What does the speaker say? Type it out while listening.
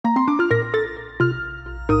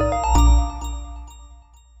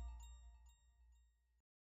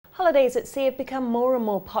holidays at sea have become more and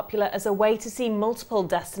more popular as a way to see multiple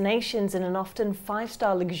destinations in an often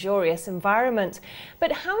five-star luxurious environment.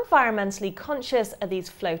 But how environmentally conscious are these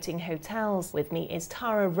floating hotels? With me is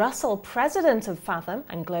Tara Russell, president of Fathom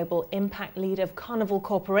and global impact lead of Carnival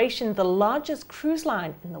Corporation, the largest cruise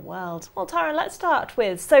line in the world. Well, Tara, let's start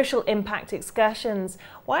with social impact excursions.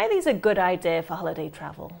 Why are these a good idea for holiday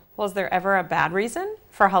travel? Well, is there ever a bad reason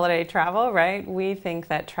for holiday travel, right? We think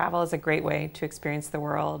that travel is a great way to experience the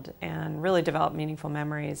world and really develop meaningful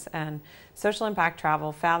memories. And social impact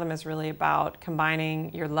travel, Fathom, is really about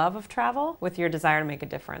combining your love of travel with your desire to make a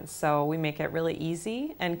difference. So we make it really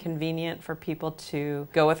easy and convenient for people to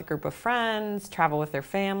go with a group of friends, travel with their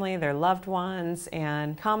family, their loved ones,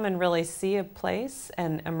 and come and really see a place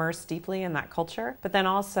and immerse deeply in that culture, but then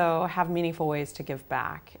also have meaningful ways to give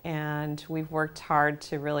back. And we've worked hard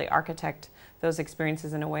to really architect those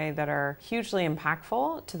experiences in a way that are hugely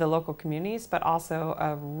impactful to the local communities, but also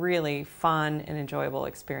a really fun and enjoyable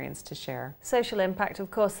experience to share. Social impact,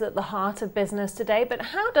 of course, is at the heart of business today, but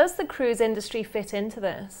how does the cruise industry fit into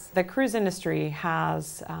this? The cruise industry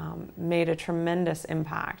has made a tremendous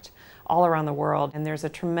impact all around the world, and there's a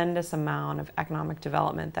tremendous amount of economic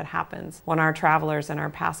development that happens when our travelers and our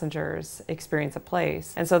passengers experience a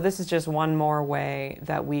place. And so this is just one more way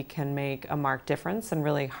that we can make a marked difference and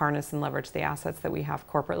really harness and leverage the assets that we have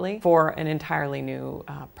corporately for an entirely new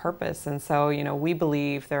purpose. And so, we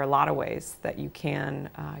believe there are a lot of ways that you can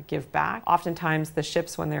give back. Oftentimes the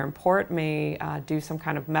ships, when they're in port, may do some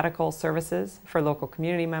kind of medical services for local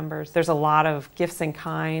community members. There's a lot of gifts in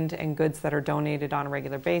kind and goods that are donated on a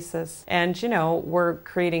regular basis. And, we're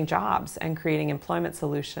creating jobs and creating employment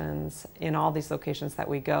solutions in all these locations that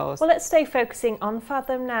we go. Well, let's stay focusing on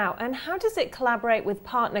Fathom now. And how does it collaborate with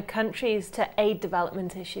partner countries to aid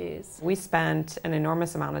development issues? We spent an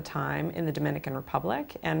enormous amount of time in the Dominican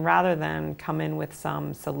Republic, and rather than come in with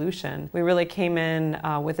some solution, we really came in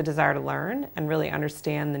with a desire to learn and really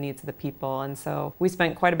understand the needs of the people. And so we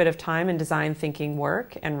spent quite a bit of time in design thinking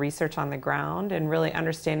work and research on the ground and really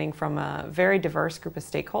understanding from a very diverse group of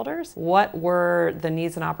stakeholders what were the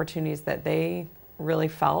needs and opportunities that they really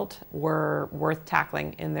felt were worth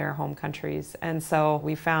tackling in their home countries. And so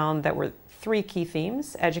we found that were three key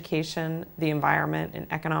themes: education, the environment, and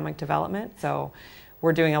economic development. So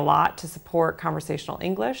we're doing a lot to support conversational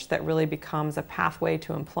English that really becomes a pathway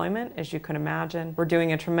to employment, as you can imagine. We're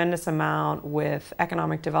doing a tremendous amount with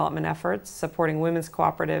economic development efforts, supporting women's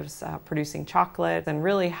cooperatives, producing chocolate, and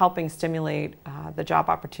really helping stimulate the job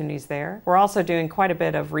opportunities there. We're also doing quite a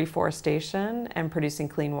bit of reforestation and producing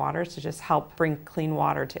clean water to just help bring clean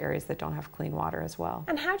water to areas that don't have clean water as well.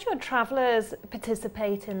 And how do your travelers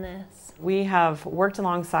participate in this? We have worked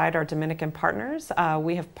alongside our Dominican partners.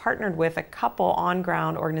 We have partnered with a couple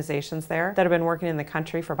on-ground organizations there that have been working in the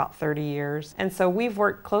country for about 30 years. And so we've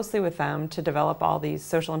worked closely with them to develop all these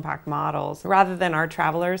social impact models. Rather than our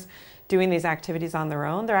travelers doing these activities on their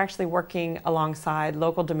own, they're actually working alongside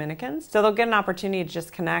local Dominicans. So they'll get an opportunity to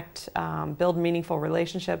just connect, build meaningful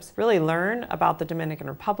relationships, really learn about the Dominican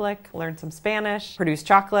Republic, learn some Spanish, produce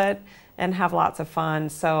chocolate, and have lots of fun.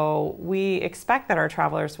 So we expect that our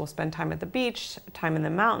travelers will spend time at the beach, time in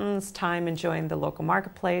the mountains, time enjoying the local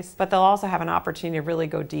marketplace, but they'll also have an opportunity to really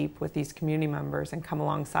go deep with these community members and come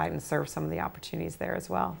alongside and serve some of the opportunities there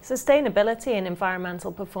as well. Sustainability and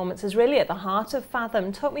environmental performance is really at the heart of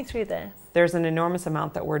Fathom. Talk me through this. There's an enormous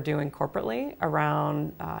amount that we're doing corporately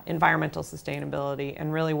around environmental sustainability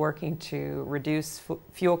and really working to reduce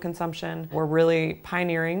fuel consumption. We're really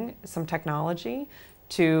pioneering some technology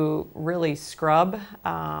to really scrub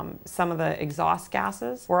some of the exhaust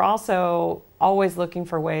gases. We're also always looking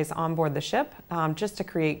for ways on board the ship just to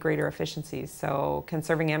create greater efficiencies. So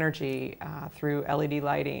conserving energy through LED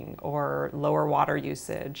lighting or lower water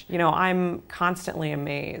usage. I'm constantly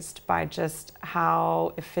amazed by just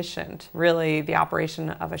how efficient really the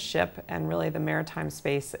operation of a ship and really the maritime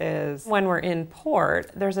space is. When we're in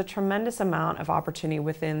port, there's a tremendous amount of opportunity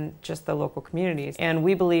within just the local communities. And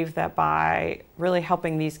we believe that by really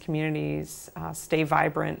helping these communities stay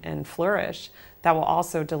vibrant and flourish, that will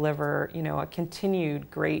also deliver, a continued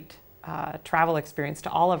great travel experience to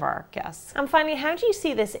all of our guests. And finally, how do you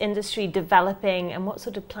see this industry developing and what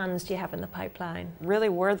sort of plans do you have in the pipeline? Really,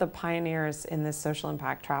 we're the pioneers in this social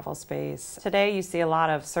impact travel space. Today, you see a lot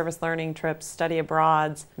of service learning trips, study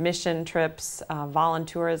abroads, mission trips,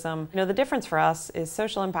 voluntourism. The difference for us is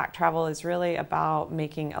social impact travel is really about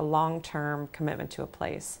making a long-term commitment to a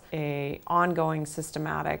place, a ongoing,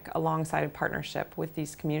 systematic, alongside partnership with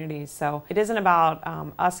these communities. So it isn't about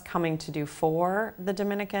us coming to do for the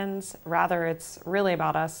Dominicans. Rather, it's really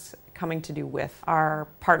about us coming to do with our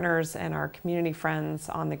partners and our community friends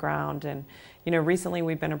on the ground and Recently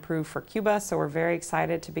we've been approved for Cuba, so we're very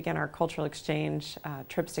excited to begin our cultural exchange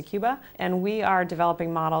trips to Cuba. And we are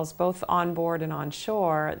developing models both on board and on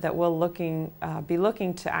shore that will be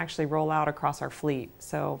looking to actually roll out across our fleet.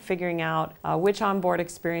 So figuring out which onboard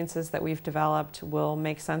experiences that we've developed will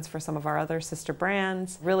make sense for some of our other sister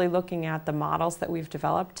brands, really looking at the models that we've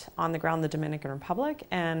developed on the ground in the Dominican Republic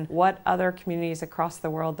and what other communities across the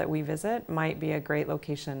world that we visit might be a great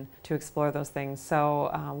location to explore those things.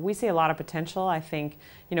 So we see a lot of potential. I think,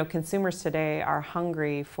 consumers today are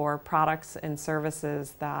hungry for products and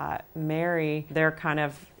services that marry their kind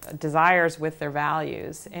of desires with their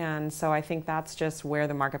values. And so I think that's just where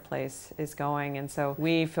the marketplace is going. And so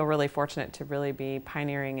we feel really fortunate to really be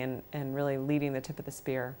pioneering and really leading the tip of the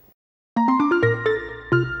spear.